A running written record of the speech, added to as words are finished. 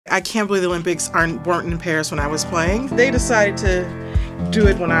I can't believe the Olympics weren't in Paris when I was playing. They decided to do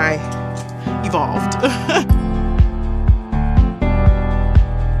it when I evolved.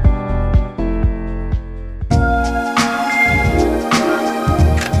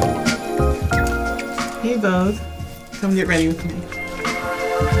 Hey Vogue, come get ready with me.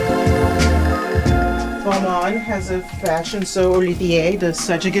 Balmain has a fashion, so Olivier does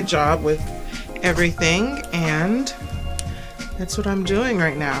such a good job with everything, and that's what I'm doing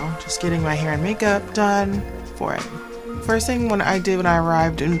right now. Just getting my hair and makeup done for it. First thing when I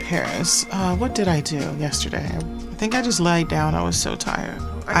arrived in Paris, what did I do yesterday? I think I just laid down. I was so tired.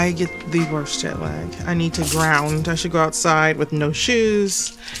 I get the worst jet lag. I need to ground. I should go outside with no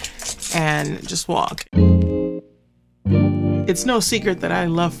shoes and just walk. It's no secret that I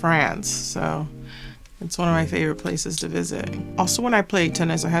love France, so it's one of my favorite places to visit. Also, when I played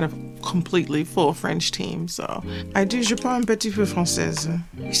tennis, I had a completely full French team, so I do je parle un petit peu français.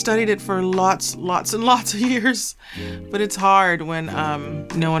 I studied it for lots and lots of years, but it's hard when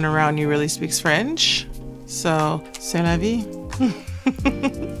no one around you really speaks French. So, c'est la vie.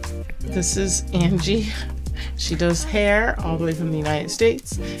 This is Angie. She does hair all the way from the United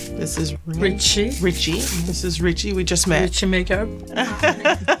States. This is Richie. This is Richie. We just met. Richie makeup.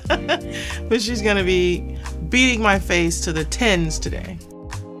 But she's gonna be beating my face to the tens today.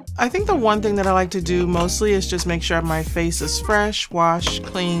 I think the one thing that I like to do mostly is just make sure my face is fresh, washed,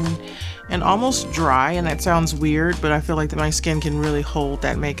 clean, and almost dry. And that sounds weird, but I feel like that my skin can really hold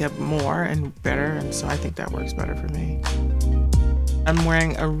that makeup more and better. And so I think that works better for me. I'm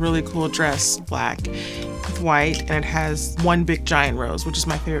wearing a really cool dress, black with white, and it has one big giant rose, which is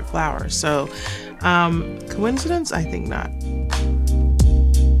my favorite flower. So, coincidence? I think not.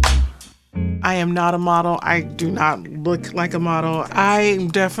 I am not a model. I do not look like a model. I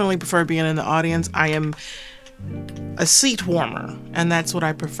definitely prefer being in the audience. I am a seat warmer, and that's what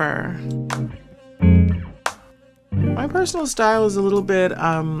I prefer. My personal style is a little bit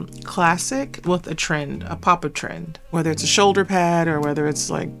classic with a trend, a pop-up trend. Whether it's a shoulder pad or whether it's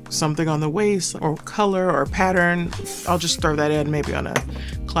like something on the waist or color or pattern, I'll just throw that in maybe on a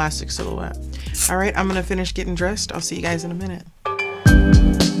classic silhouette. All right, I'm gonna finish getting dressed. I'll see you guys in a minute.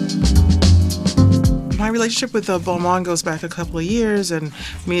 My relationship with Balmain goes back a couple of years, and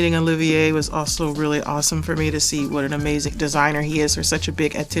meeting Olivier was also really awesome for me to see what an amazing designer he is for such a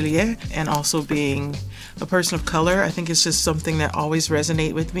big atelier, and also being a person of color. I think it's just something that always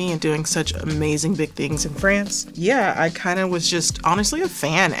resonates with me, and doing such amazing big things in France. Yeah, I kind of was just honestly a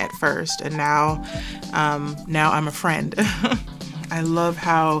fan at first, and now I'm a friend. I love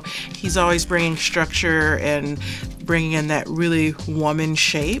how he's always bringing structure and bringing in that really woman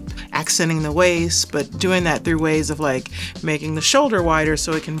shape, accenting the waist, but doing that through ways of like making the shoulder wider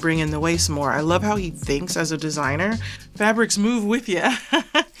so it can bring in the waist more. I love how he thinks as a designer. Fabrics move with you.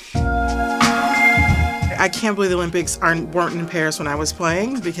 I can't believe the Olympics weren't in Paris when I was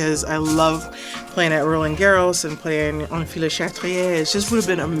playing, because I love playing at Roland Garros and playing on défilé titrée. It just would have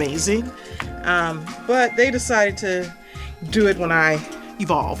been amazing. But they decided to do it when I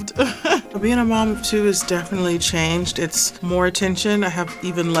evolved. Being a mom of two has definitely changed. It's more attention. I have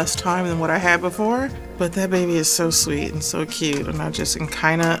even less time than what I had before, but that baby is so sweet and so cute, and I just am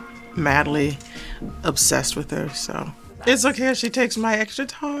kind of madly obsessed with her, so it's okay if she takes my extra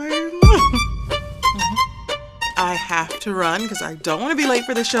time. I have to run because I don't want to be late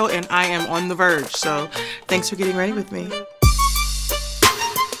for the show, and I am on the verge, so thanks for getting ready with me.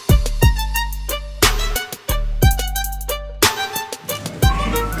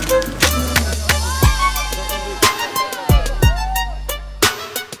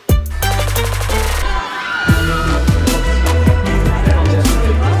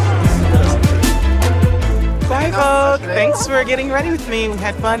 Thanks for getting ready with me. We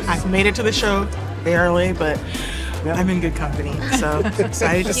had fun. I've made it to the show barely, but I'm in good company. So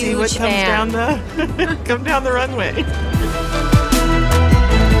excited to see what comes down the runway.